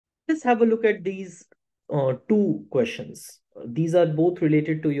Let's have a look at these two questions. These are both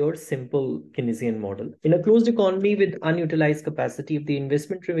related to your simple Keynesian model. In a closed economy with unutilized capacity, if the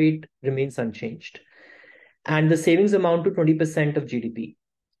investment rate remains unchanged and the savings amount to 20% of GDP,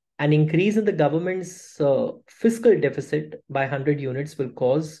 an increase in the government's fiscal deficit by 100 units will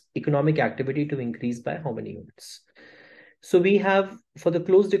cause economic activity to increase by how many units? So we have, for the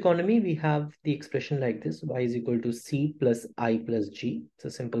closed economy, we have the expression like this: y is equal to c plus I plus g. It's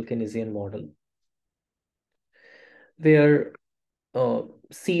a simple Keynesian model where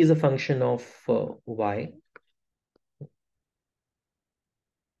c is a function of y.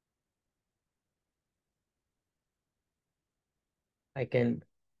 I can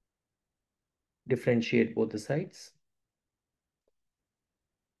differentiate both the sides.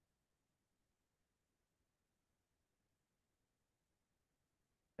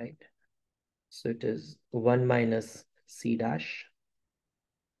 Right? So it is 1 minus c dash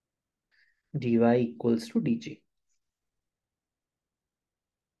dy equals to dg.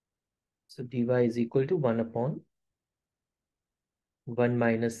 So dy is equal to 1 upon 1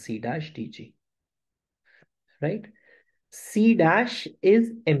 minus c dash dg. Right? C dash is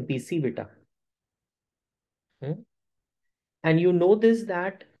MPC beta. And you know this,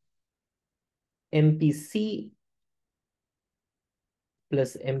 that MPC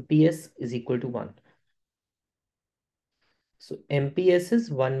plus MPS is equal to 1. So MPS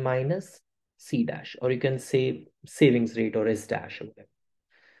is 1 minus C dash, or you can say savings rate or S dash or whatever.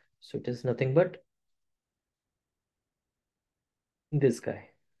 So it is nothing but this guy.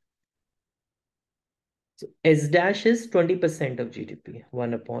 So S dash is 20% of GDP,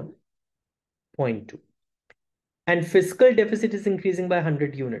 1 upon 0.2. And fiscal deficit is increasing by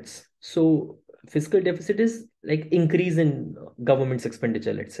 100 units. So fiscal deficit is like increase in government's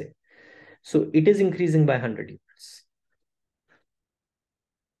expenditure, let's say. So it is increasing by 100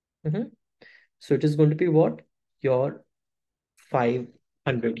 units. So it is going to be what? Your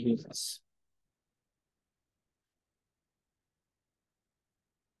 500 units.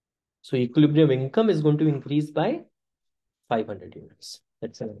 So equilibrium income is going to increase by 500 units.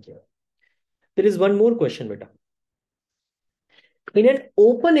 That's an idea. There is one more question, beta. In an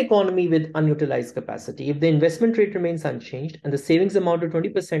open economy with unutilized capacity, if the investment rate remains unchanged and the savings amount to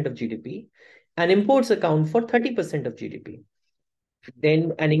 20% of GDP and imports account for 30% of GDP,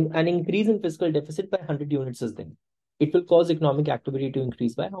 then an increase in fiscal deficit by 100 units is then. It will cause economic activity to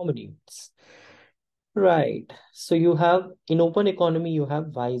increase by how many units? Right. So you have, in open economy, you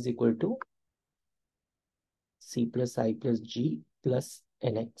have y is equal to c plus I plus g plus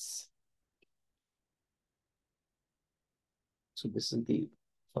nx. So this is the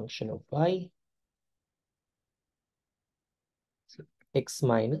function of y. So x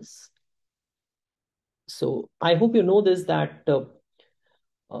minus. So I hope you know this, that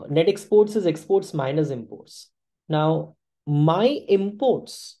net exports is exports minus imports. Now, my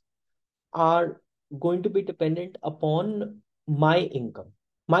imports are going to be dependent upon my income.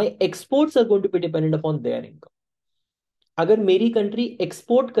 My exports are going to be dependent upon their income. अगर मेरी country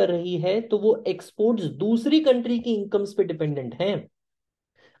export कर रही है तो वो exports दूसरी country की incomes पे डिपेंडेंट हैं.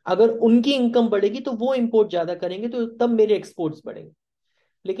 अगर उनकी इनकम बढ़ेगी तो वो इंपोर्ट ज्यादा करेंगे, तो तब मेरे एक्सपोर्ट्स बढ़ेंगे.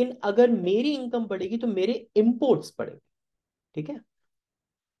 लेकिन अगर मेरी इनकम बढ़ेगी तो मेरे इंपोर्ट्स बढ़ेंगे. ठीक है?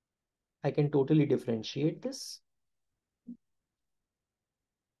 I can totally differentiate this.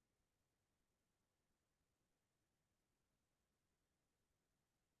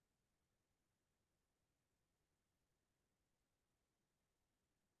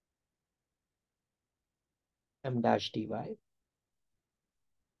 M dash dy.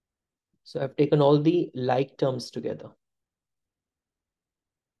 So I've taken all the like terms together.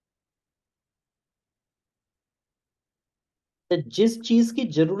 जिस चीज की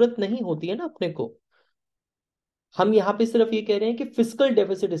जरूरत नहीं होती है ना अपने को, हम यहां पे सिर्फ ये कह रहे हैं कि fiscal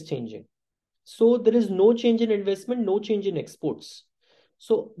deficit is changing. So there is no change in investment, no change in exports.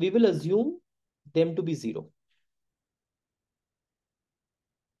 So we will assume them to be zero.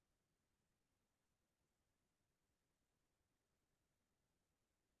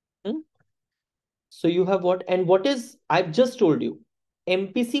 So you have what? And what is, I've just told you,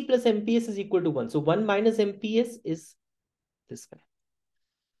 MPC plus MPS is equal to 1. So 1 minus MPS is this guy.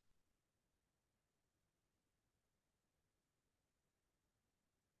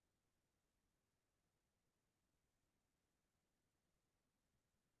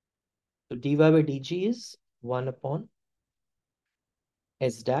 So dy by dg is 1 upon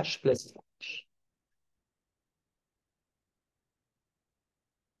S dash plus dash.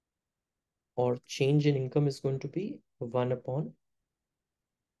 Or change in income is going to be 1 upon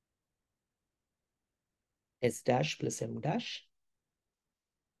S dash plus M dash.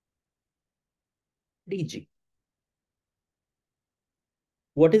 dg.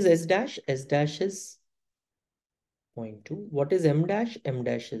 What is S dash? S dash is 0.2. What is M dash? M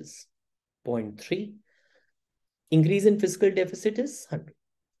dash is 0.3. Increase in fiscal deficit is 100.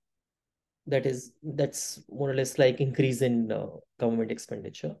 That's more or less like increase in government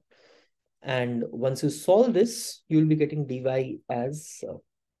expenditure. And once you solve this, you'll be getting dy as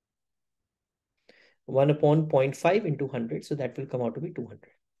 1 upon 0.5 into 100. So that will come out to be 200.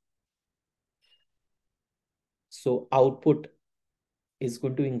 So output is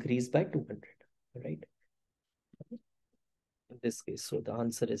going to increase by 200, right? In this case, so the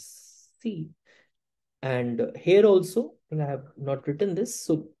answer is C. And here also, I have not written this.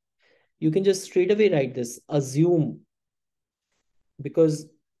 So you can just straight away write this, assume, because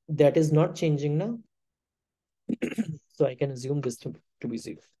that is not changing now. So I can assume this to be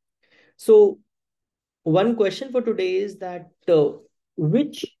 0. So one question for today is that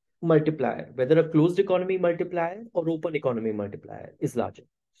which multiplier, whether a closed economy multiplier or open economy multiplier, is larger?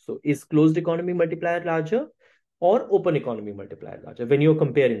 So is closed economy multiplier larger or open economy multiplier larger when you're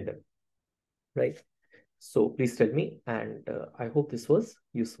comparing them, right? So please tell me, and I hope this was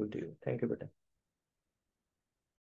useful to you. Thank you, Beta.